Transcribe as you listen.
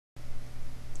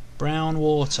Brown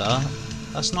water.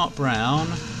 That's not brown.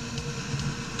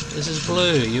 This is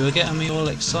blue. You were getting me all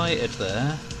excited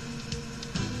there.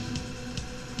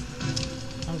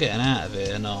 I'm getting out of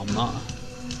here. No, I'm not.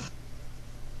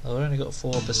 I've only got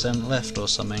 4% left or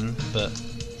something, but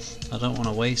I don't want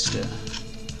to waste it.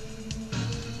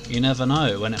 You never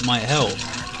know when it might help.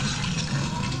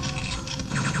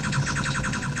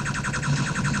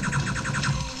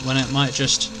 When it might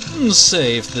just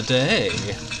save the day.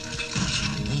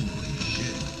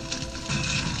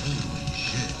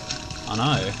 I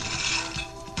know.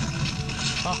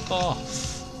 Fuck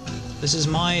off. This is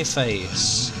my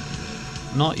face,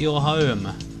 not your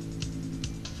home.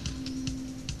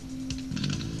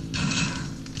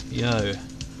 Yo.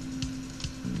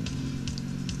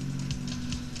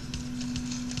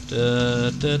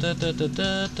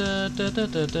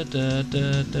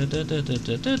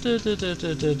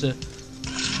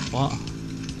 What?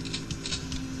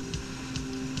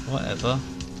 Whatever.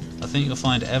 I think you'll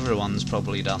find everyone's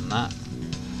probably done that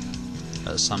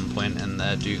at some point in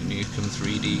their Duke Nukem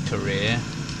 3D career.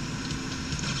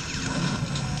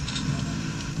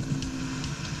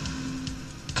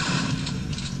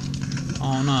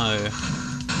 Oh no.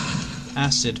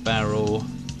 Acid barrel.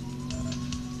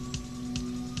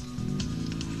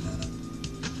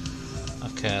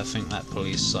 Okay, I think that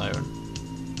police siren.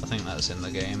 I think that's in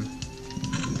the game.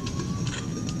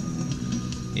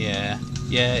 Yeah.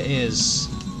 Yeah, it is.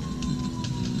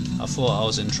 I thought I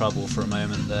was in trouble for a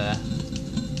moment there.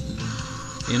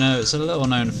 You know, it's a little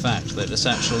known fact that it's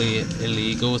actually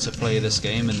illegal to play this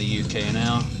game in the UK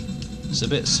now. It's a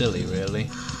bit silly, really.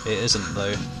 It isn't,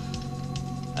 though.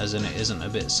 As in, it isn't a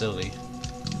bit silly.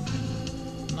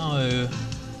 No.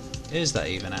 Is that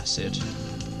even acid?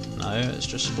 No, it's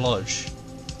just splodge.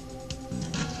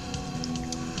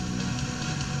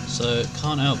 So,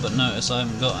 can't help but notice I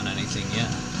haven't gotten anything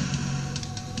yet.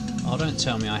 Oh, don't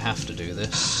tell me I have to do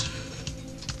this.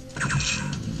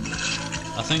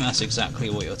 I think that's exactly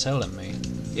what you're telling me.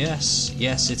 Yes,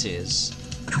 yes it is.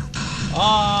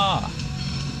 Ah!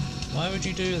 Why would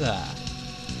you do that?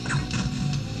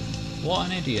 What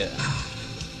an idiot.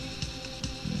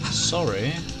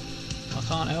 Sorry, I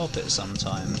can't help it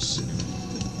sometimes.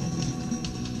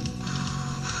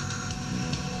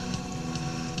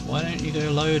 Why don't you go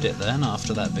load it then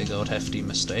after that big old hefty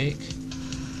mistake?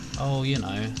 Oh, you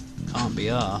know, can't be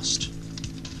arsed.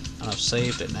 And I've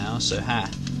saved it now, so ha.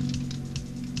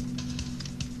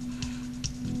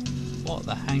 What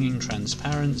the hanging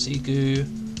transparency goo?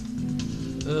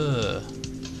 Ugh.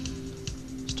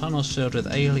 This tunnel's filled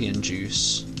with alien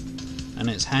juice. And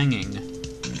it's hanging.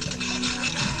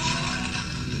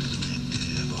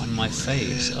 On my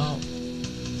face. Oh.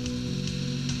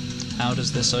 How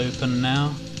does this open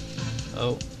now?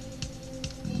 Oh.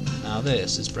 Now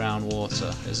this is brown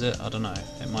water, is it? I don't know.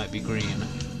 It might be green.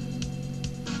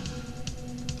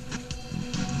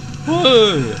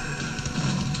 Whoa!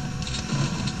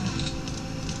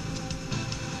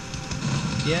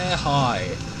 Yeah, hi.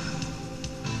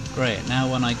 Great, now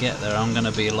when I get there I'm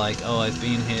gonna be like, oh, I've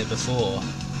been here before.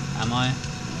 Am I?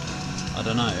 I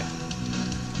don't know.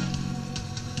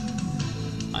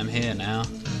 I'm here now.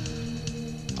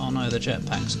 Oh no, the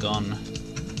jetpack's gone.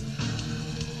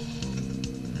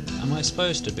 Am I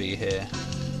supposed to be here?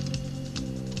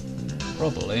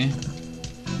 Probably.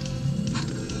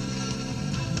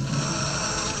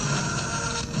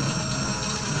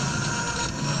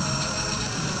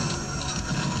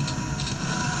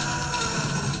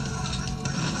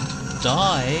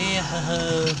 Die!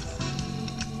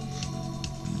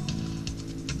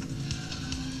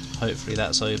 Hopefully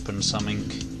that's opened something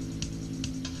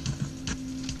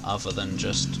other than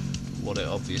just what it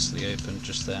obviously opened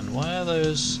just then. Why are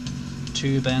those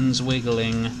two bends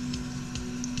wiggling?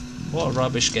 What a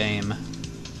rubbish game.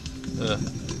 Ugh.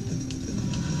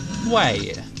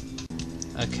 Wait!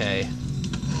 Okay.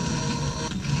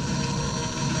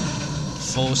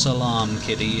 False alarm,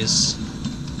 kiddies.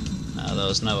 No, there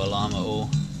was no alarm at all.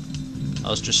 I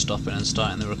was just stopping and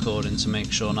starting the recording to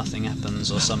make sure nothing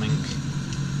happens or something.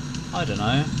 I don't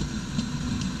know.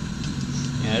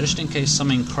 Yeah, just in case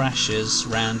something crashes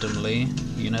randomly,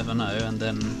 you never know, and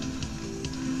then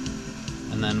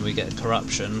we get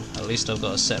corruption. At least I've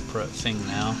got a separate thing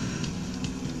now,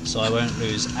 so I won't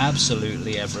lose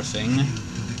absolutely everything.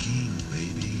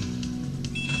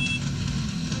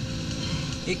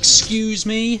 Excuse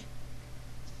me?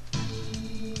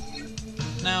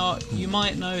 Now, you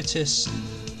might notice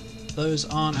those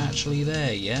aren't actually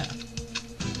there yet.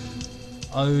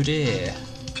 Oh dear.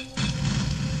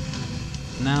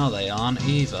 Now they aren't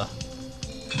either.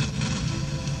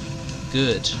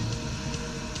 Good.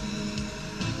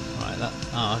 Right, that...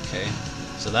 oh, okay.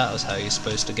 So that was how you're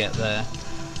supposed to get there.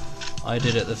 I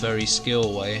did it the very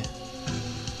skill way.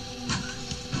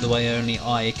 The way only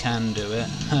I can do it.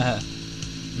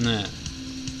 No.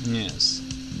 Yes.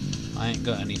 I ain't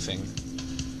got anything.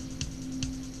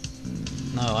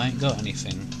 No, I ain't got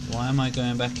anything. Why am I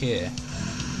going back here?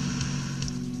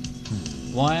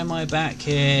 Why am I back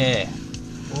here?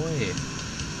 Boy.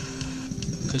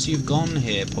 Because you've gone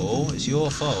here, Paul. It's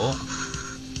your fault.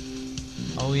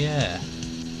 Oh yeah.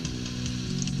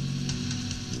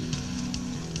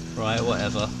 Right,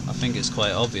 whatever. I think it's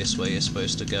quite obvious where you're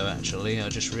supposed to go, actually. I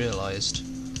just realised.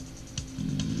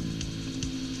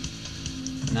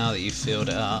 Now that you've filled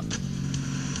it up.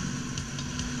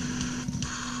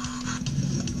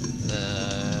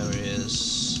 There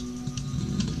is...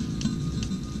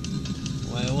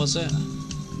 Where was it?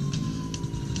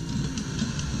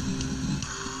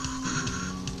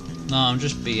 No, I'm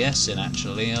just BSing,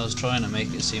 actually. I was trying to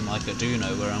make it seem like I do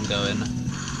know where I'm going.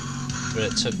 But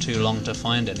it took too long to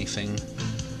find anything.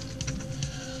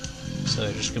 So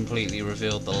it just completely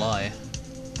revealed the lie.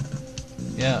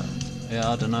 Yeah,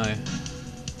 I don't know.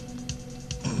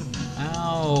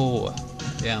 Ow!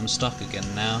 Yeah, I'm stuck again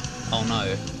now. Oh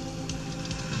no.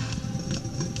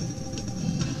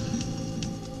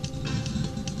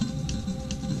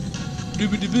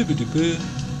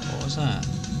 What was that?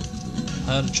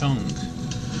 I heard a chunk.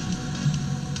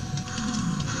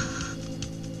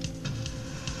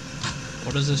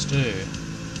 What does this do?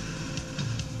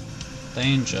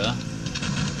 Danger?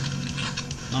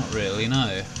 Not really,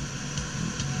 no.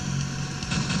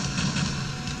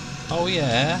 Oh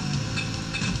yeah?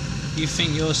 You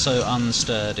think you're so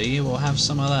unsturdy? Well, have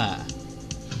some of that.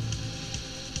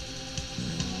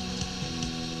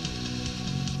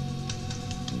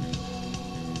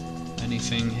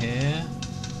 Anything here?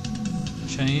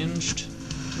 Changed?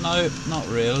 Nope, not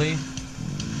really.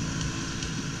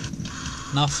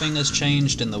 Nothing has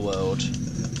changed in the world.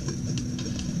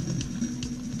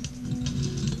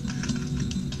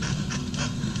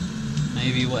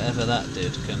 Maybe whatever that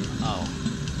did can... oh.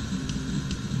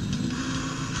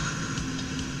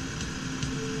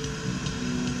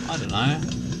 I don't know.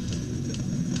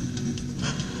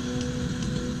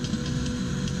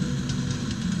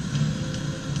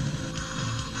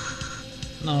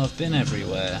 No, I've been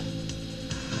everywhere.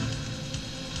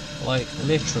 Like,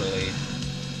 literally.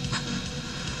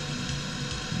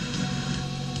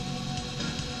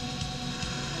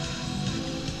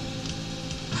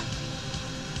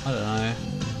 I don't know.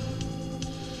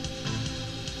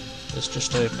 Let's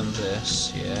just open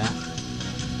this, yeah.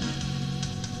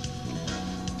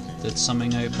 Did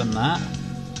something open that?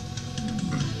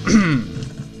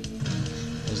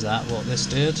 Is that what this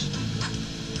did?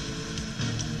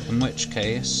 In which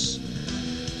case...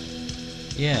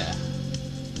 yeah.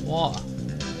 What?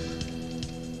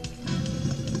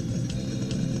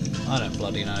 I don't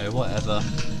bloody know, whatever.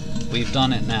 We've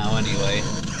done it now anyway.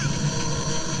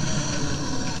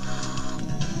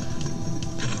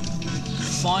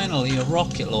 Finally a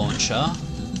rocket launcher.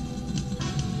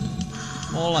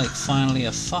 More like finally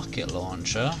a fuck it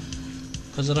launcher.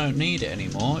 Because I don't need it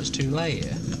anymore, it's too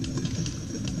late.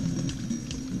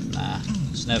 Nah,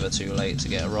 it's never too late to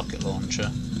get a rocket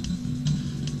launcher.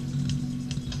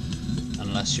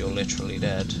 Unless you're literally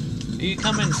dead. Are you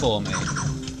coming for me?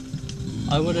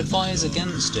 I would advise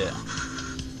against it.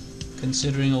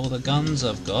 Considering all the guns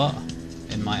I've got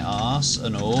in my arse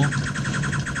and all.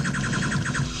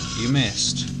 You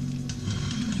missed.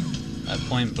 At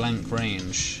point blank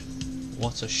range.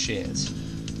 What a shit.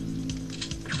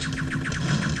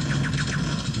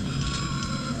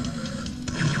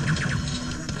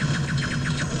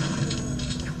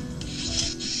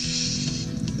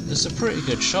 It's a pretty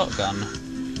good shotgun.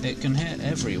 It can hit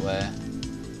everywhere,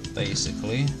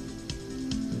 basically.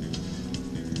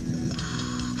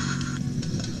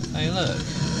 Hey look.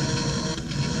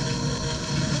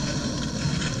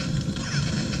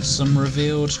 Some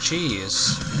revealed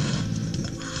cheese.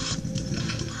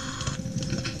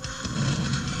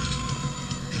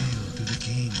 Hail to the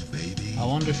king, baby. I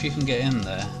wonder if you can get in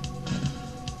there.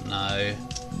 No.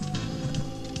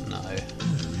 No. Where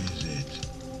is it?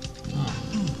 Oh.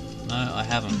 No, I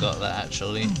haven't got that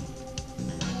actually.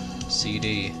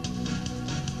 CD.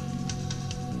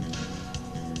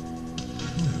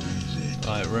 Where is it?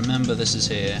 Right, remember this is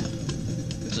here.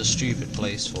 There's a stupid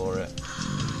place for it.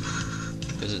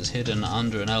 Because it's hidden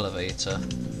under an elevator.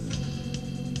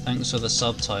 Thanks for the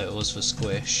subtitles for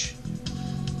Squish.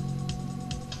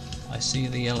 I see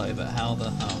the yellow, but how the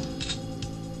hell?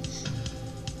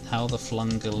 How the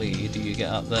flungalee do you get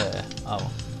up there?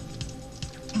 Oh.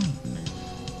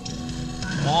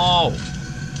 Whoa!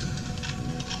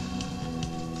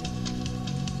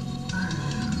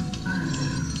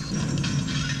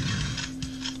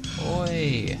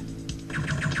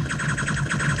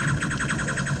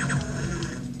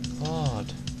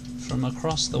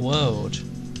 across the world.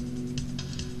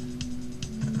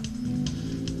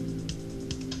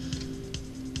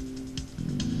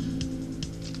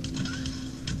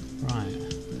 Right.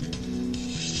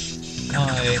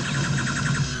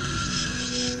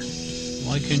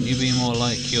 Why couldn't you be more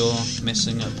like your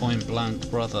missing at point blank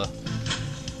brother?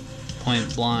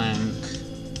 Point blank.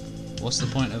 What's the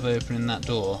point of opening that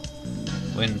door?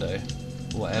 Window.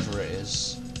 Whatever it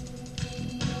is.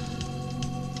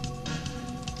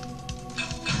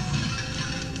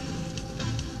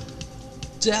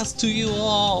 Death to you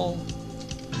all!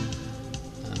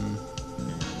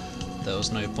 There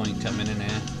was no point coming in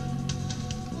here.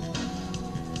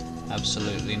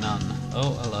 Absolutely none.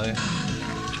 Oh, hello.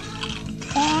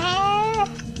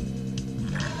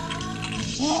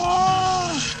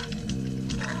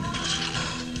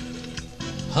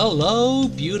 Hello,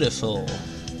 beautiful.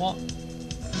 What?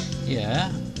 Yeah.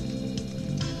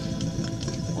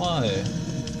 Whoa.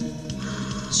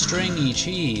 Stringy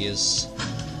cheese.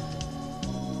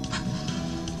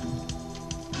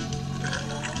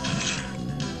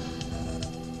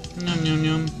 Num num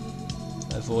num.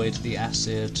 Avoid the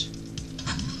acid.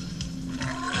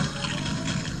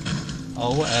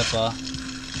 Oh, whatever.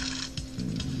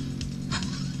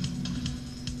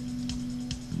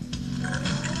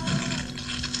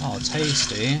 Oh,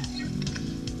 tasty.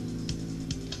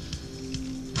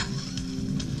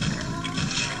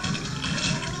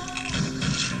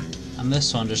 And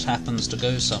this one just happens to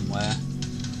go somewhere.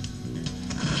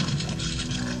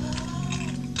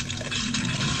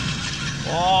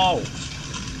 Whoa!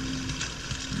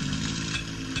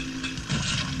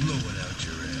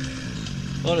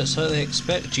 Well, it's so they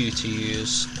expect you to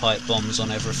use pipe bombs on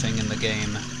everything in the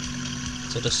game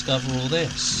to discover all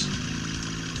this.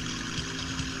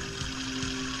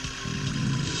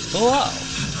 Oh, wow!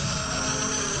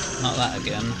 Not that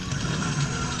again.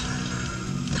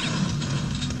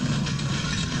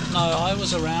 No, I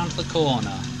was around the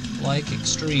corner, like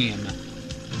Extreme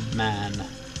Man.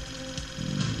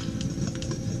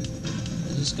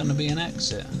 Is this going to be an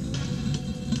exit?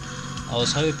 I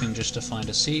was hoping just to find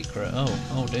a secret.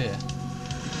 Oh dear.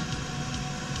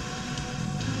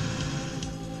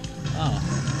 Oh.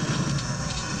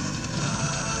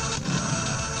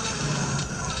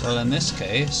 Well, in this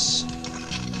case,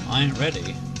 I ain't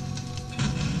ready.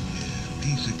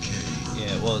 Piece of cake.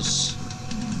 Yeah, it was.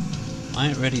 I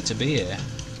ain't ready to be here.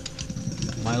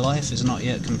 My life is not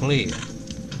yet complete.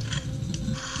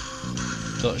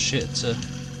 Got shit to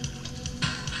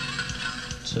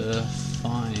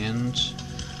find.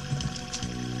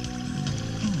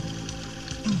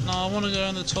 No, I want to go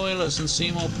in the toilets and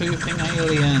see more pooping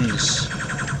aliens.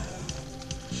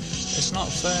 It's not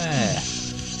fair.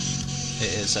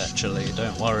 It is actually,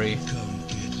 don't worry. Come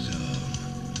get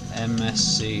some.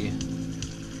 MSC.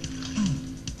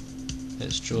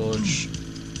 It's George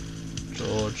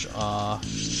R.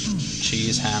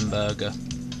 Cheese Hamburger.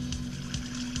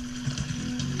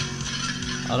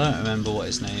 I don't remember what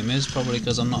his name is, probably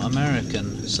because I'm not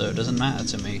American, so it doesn't matter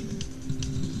to me.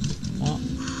 What?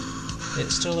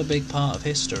 It's still a big part of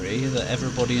history that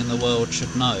everybody in the world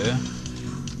should know.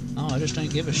 No, I just don't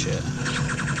give a shit.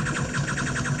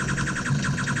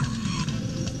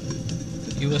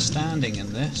 You were standing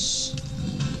in this.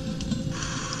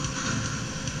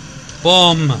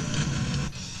 Bomb!